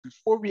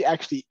before we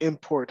actually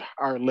import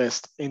our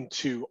list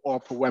into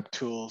Oracle Web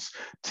Tools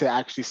to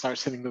actually start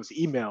sending those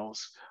emails,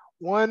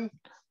 one,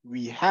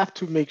 we have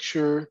to make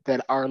sure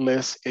that our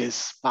list is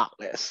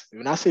spotless.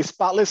 When I say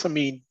spotless, I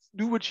mean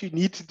do what you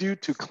need to do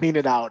to clean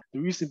it out. The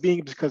reason being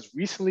is because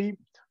recently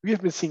we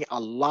have been seeing a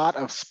lot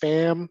of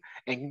spam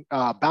and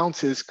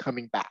bounces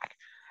coming back.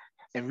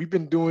 And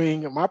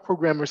my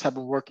programmers have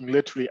been working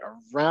literally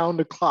around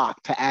the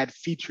clock to add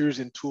features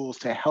and tools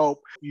to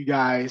help you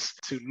guys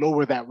to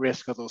lower that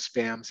risk of those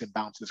spams and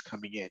bounces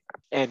coming in.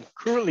 And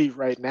currently,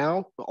 right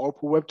now, the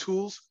Oracle Web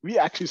Tools, we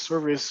actually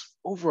service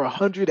over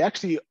 100,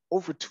 actually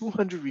over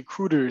 200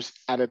 recruiters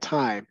at a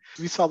time.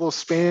 We saw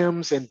those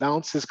spams and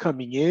bounces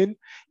coming in.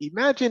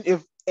 Imagine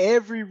if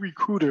every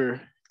recruiter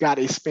got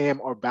a spam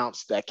or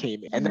bounce that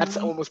came in. And that's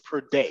almost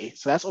per day.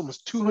 So that's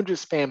almost 200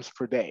 spams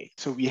per day.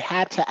 So we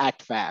had to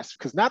act fast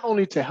because not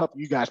only to help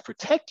you guys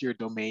protect your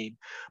domain,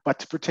 but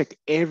to protect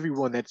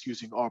everyone that's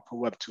using Oracle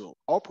Web Tool.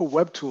 Oracle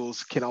Web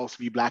Tools can also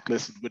be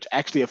blacklisted, which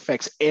actually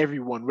affects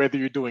everyone, whether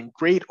you're doing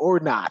great or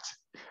not.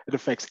 It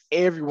affects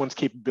everyone's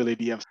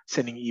capability of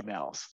sending emails.